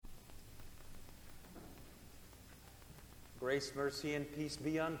Grace, mercy, and peace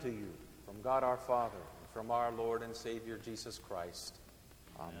be unto you from God our Father and from our Lord and Savior Jesus Christ.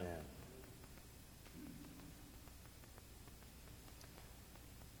 Amen.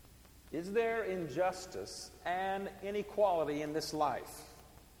 Is there injustice and inequality in this life?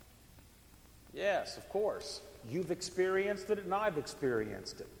 Yes, of course. You've experienced it and I've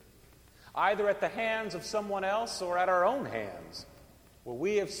experienced it. Either at the hands of someone else or at our own hands, where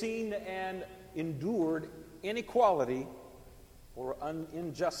we have seen and endured inequality or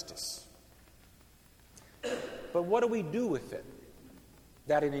injustice. But what do we do with it,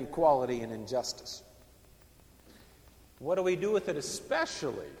 that inequality and injustice? What do we do with it,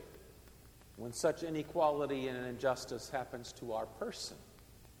 especially when such inequality and injustice happens to our person?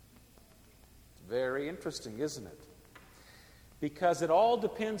 It's very interesting, isn't it? Because it all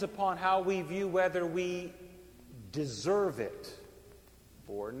depends upon how we view whether we deserve it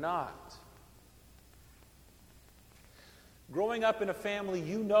or not. Growing up in a family,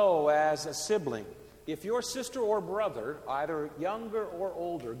 you know as a sibling, if your sister or brother, either younger or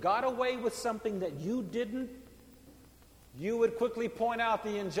older, got away with something that you didn't, you would quickly point out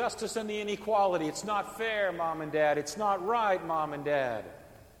the injustice and the inequality. It's not fair, Mom and Dad. It's not right, Mom and Dad.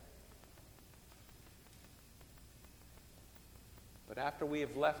 But after we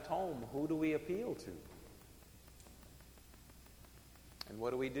have left home, who do we appeal to? And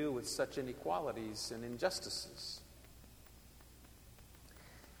what do we do with such inequalities and injustices?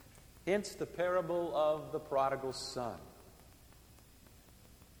 Hence the parable of the prodigal son.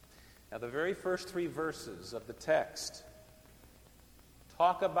 Now, the very first 3 verses of the text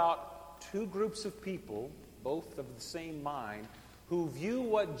talk about 2 groups of people, both of the same mind, who view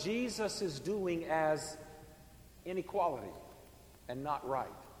what Jesus is doing as inequality and not right.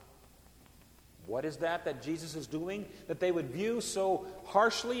 What is that Jesus is doing that they would view so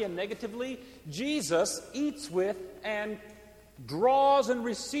harshly and negatively? Jesus eats with and draws and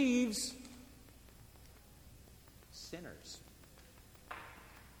receives sinners.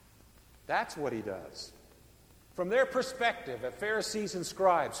 That's what he does. From their perspective, at Pharisees and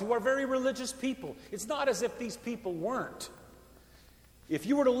scribes, who are very religious people, it's not as if these people weren't. If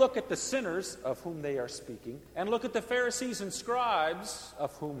you were to look at the sinners of whom they are speaking, and look at the Pharisees and scribes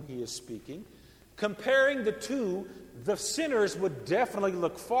of whom he is speaking, comparing the two, the sinners would definitely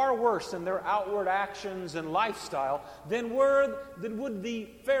look far worse in their outward actions and lifestyle than would the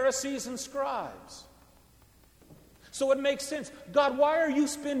Pharisees and scribes. So it makes sense. God, why are you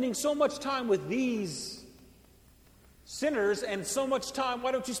spending so much time with these sinners and so much time?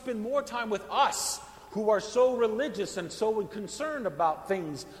 Why don't you spend more time with us who are so religious and so concerned about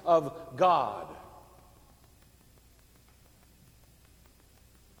things of God?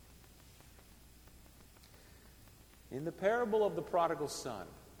 In the parable of the prodigal son,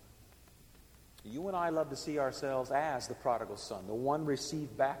 you and I love to see ourselves as the prodigal son, the one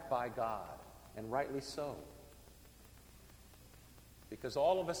received back by God, and rightly so. Because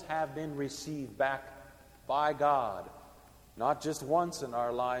all of us have been received back by God, not just once in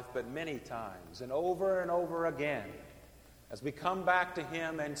our life, but many times, and over again, as we come back to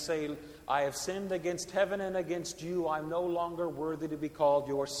Him and say, I have sinned against heaven and against you, I'm no longer worthy to be called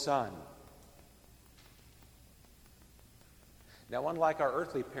your son. Now, unlike our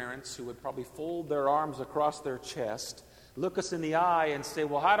earthly parents who would probably fold their arms across their chest, look us in the eye and say,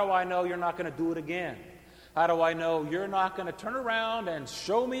 well, how do I know you're not going to do it again? How do I know you're not going to turn around and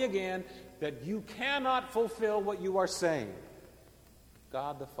show me again that you cannot fulfill what you are saying?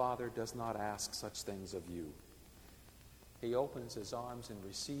 God the Father does not ask such things of you. He opens His arms and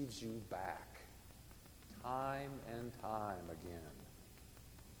receives you back, time and time again.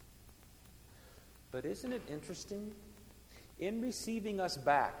 But isn't it interesting? In receiving us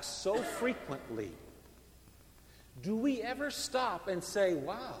back so frequently, do we ever stop and say,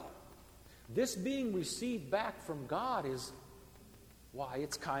 wow, this being received back from God is,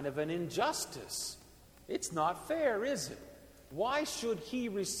 it's kind of an injustice. It's not fair, is it? Why should He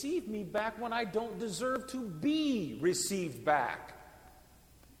receive me back when I don't deserve to be received back?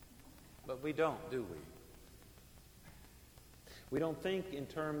 But we don't, do we? We don't think in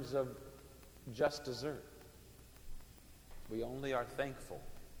terms of just desert. We only are thankful,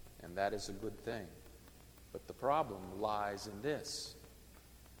 and that is a good thing. But the problem lies in this.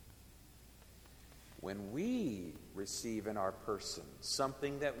 When we receive in our person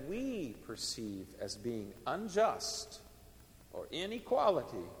something that we perceive as being unjust or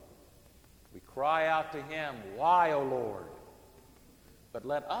inequality, we cry out to Him, why, O Lord? But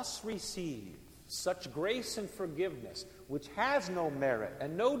let us receive such grace and forgiveness which has no merit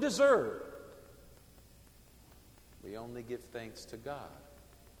and no deserve. We only give thanks to God.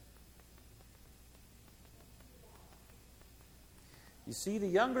 You see, the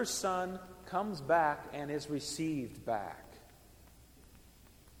younger son comes back and is received back.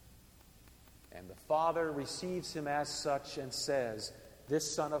 And the father receives him as such and says,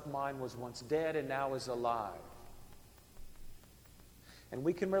 "This son of mine was once dead and now is alive." And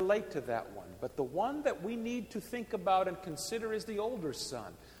we can relate to that one. But the one that we need to think about and consider is the older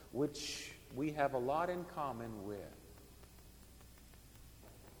son, which we have a lot in common with.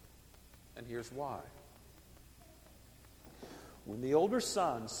 And here's why. When the older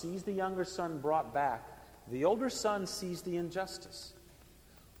son sees the younger son brought back, the older son sees the injustice.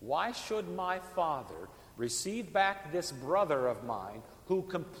 Why should my father receive back this brother of mine who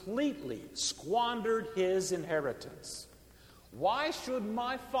completely squandered his inheritance? Why should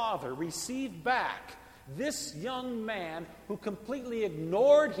my father receive back this young man who completely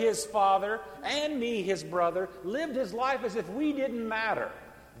ignored his father and me, his brother, lived his life as if we didn't matter?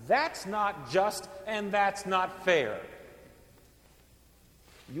 That's not just and that's not fair.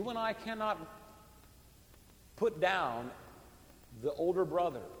 You and I cannot put down the older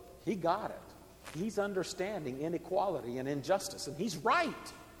brother. He got it. He's understanding inequality and injustice, and he's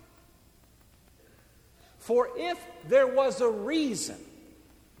right. For if there was a reason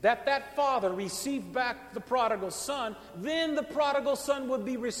that father received back the prodigal son, then the prodigal son would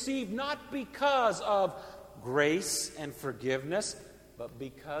be received not because of grace and forgiveness, but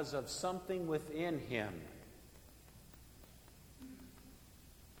because of something within him.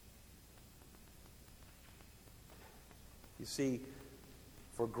 You see,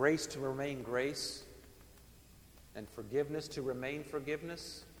 for grace to remain grace and forgiveness to remain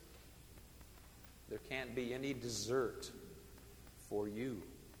forgiveness, there can't be any desert for you,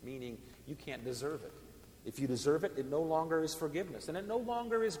 meaning you can't deserve it. If you deserve it, it no longer is forgiveness, and it no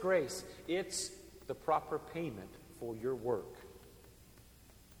longer is grace. It's the proper payment for your work.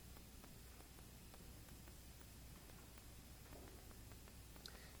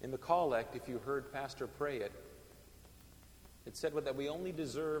 In the collect, if you heard Pastor pray it, it said that we only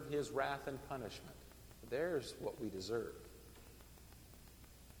deserve his wrath and punishment. There's what we deserve.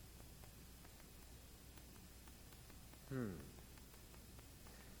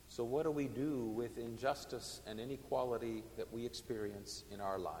 So what do we do with injustice and inequality that we experience in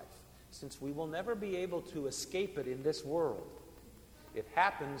our life? Since we will never be able to escape it in this world. It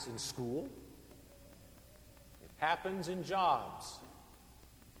happens in school. It happens in jobs.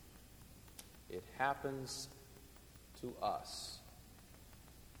 It happens to us.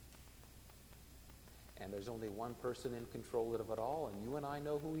 And there's only one person in control of it all, and you and I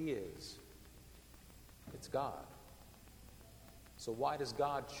know who he is. It's God. So why does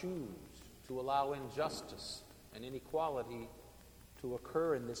God choose to allow injustice and inequality to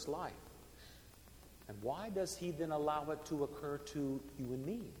occur in this life? And why does he then allow it to occur to you and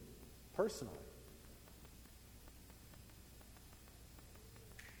me, personally?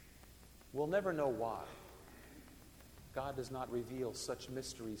 We'll never know why. God does not reveal such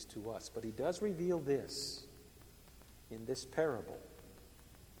mysteries to us, but he does reveal this in this parable.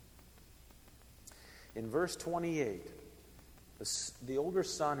 In verse 28, the older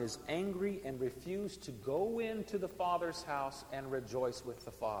son is angry and refused to go into the father's house and rejoice with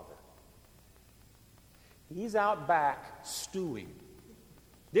the father. He's out back stewing.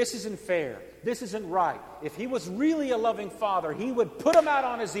 This isn't fair. This isn't right. If he was really a loving father, he would put him out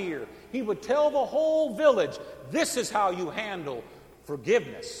on his ear. He would tell the whole village, this is how you handle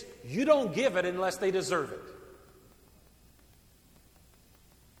forgiveness. You don't give it unless they deserve it.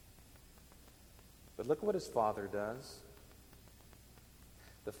 But look what his father does.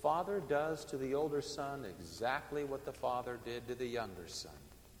 The father does to the older son exactly what the father did to the younger son.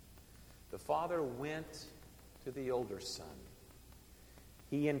 The father went to the older son.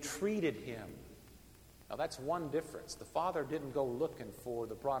 He entreated him. Now that's one difference. The father didn't go looking for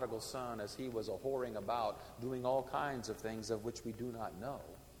the prodigal son as he was whoring about, doing all kinds of things of which we do not know.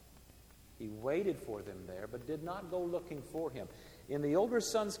 He waited for them there, but did not go looking for him. In the older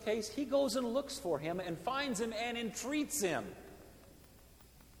son's case, he goes and looks for him and finds him and entreats him.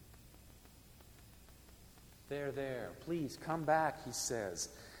 There, please come back, he says.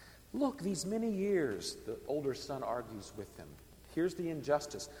 Look, these many years, the older son argues with him. Here's the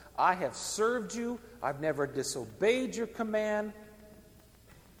injustice. I have served you. I've never disobeyed your command.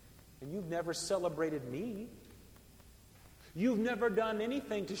 And you've never celebrated me. You've never done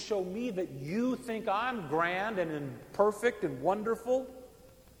anything to show me that you think I'm grand and perfect and wonderful.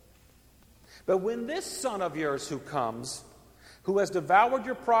 But when this son of yours who comes, who has devoured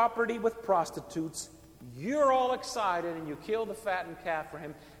your property with prostitutes, you're all excited and you kill the fattened calf for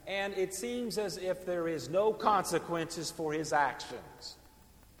him, and it seems as if there is no consequences for his actions.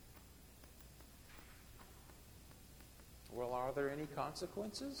 Well, are are there any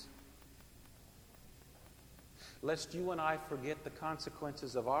consequences? Lest you and I forget the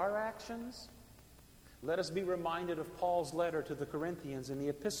consequences of our actions, let us be reminded of Paul's letter to the Corinthians in the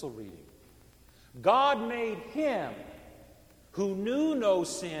epistle reading. God made him who knew no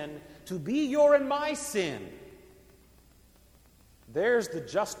sin to be your and my sin. There's the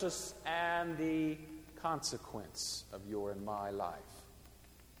justice and the consequence of your and my life.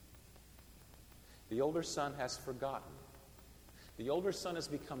 The older son has forgotten. The older son has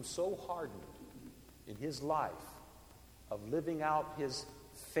become so hardened in his life of living out his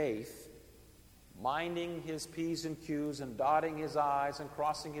faith, minding his P's and Q's and dotting his I's and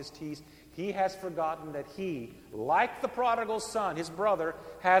crossing his T's. He has forgotten that he, like the prodigal son, his brother,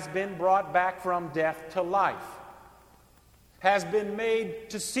 has been brought back from death to life, has been made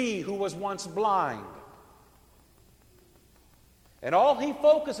to see who was once blind. And all he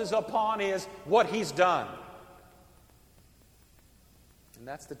focuses upon is what he's done. And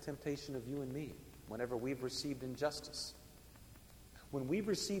that's the temptation of you and me whenever we've received injustice. When we've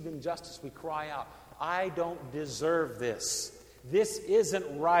received injustice, we cry out, I don't deserve this. This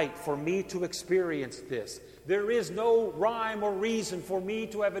isn't right for me to experience this. There is no rhyme or reason for me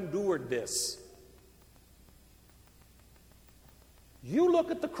to have endured this. You look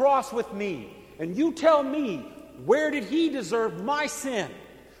at the cross with me and you tell me, where did he deserve my sin?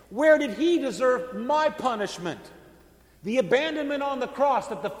 Where did he deserve my punishment? The abandonment on the cross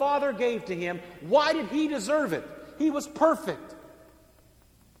that the Father gave to him, why did he deserve it? He was perfect.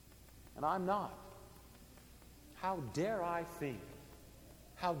 And I'm not. How dare I think?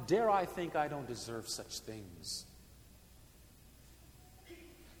 How dare I think I don't deserve such things?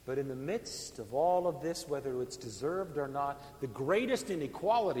 But in the midst of all of this, whether it's deserved or not, the greatest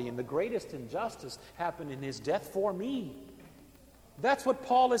inequality and the greatest injustice happened in his death for me. That's what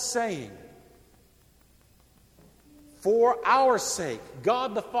Paul is saying. For our sake,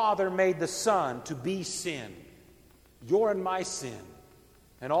 God the Father made the Son to be sin, your and my sin,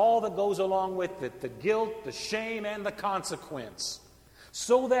 and all that goes along with it, the guilt, the shame, and the consequence,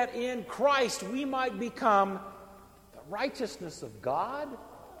 so that in Christ we might become the righteousness of God.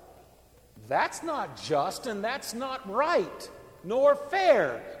 That's not just, and that's not right, nor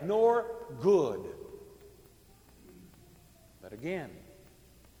fair, nor good. But again,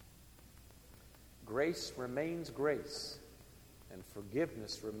 grace remains grace, and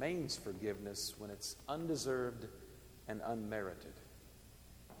forgiveness remains forgiveness when it's undeserved and unmerited.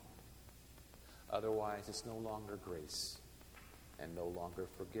 Otherwise, it's no longer grace and no longer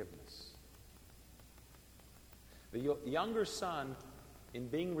forgiveness. The younger son, in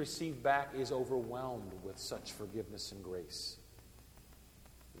being received back, is overwhelmed with such forgiveness and grace.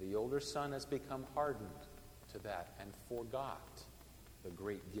 The older son has become hardened to that and forgot the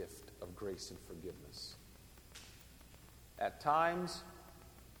great gift of grace and forgiveness. At times,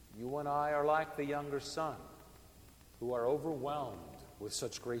 you and I are like the younger son, who are overwhelmed with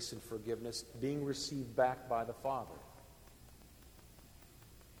such grace and forgiveness being received back by the Father.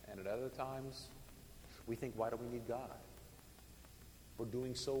 And at other times, we think, why do we need God? We're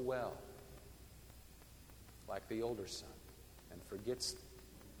doing so well, like the older son, and forgets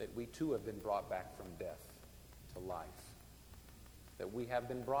that we too have been brought back from death to life, that we have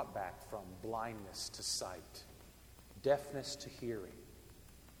been brought back from blindness to sight, deafness to hearing,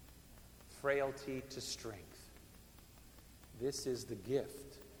 frailty to strength. This is the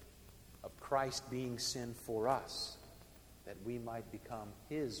gift of Christ being sin for us, that we might become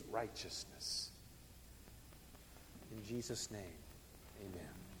his righteousness. In Jesus' name, amen.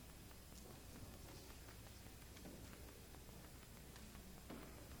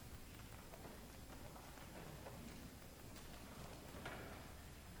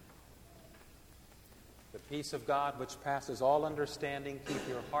 The peace of God, which passes all understanding, keep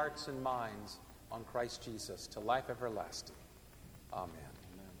your hearts and minds on Christ Jesus to life everlasting. Amen.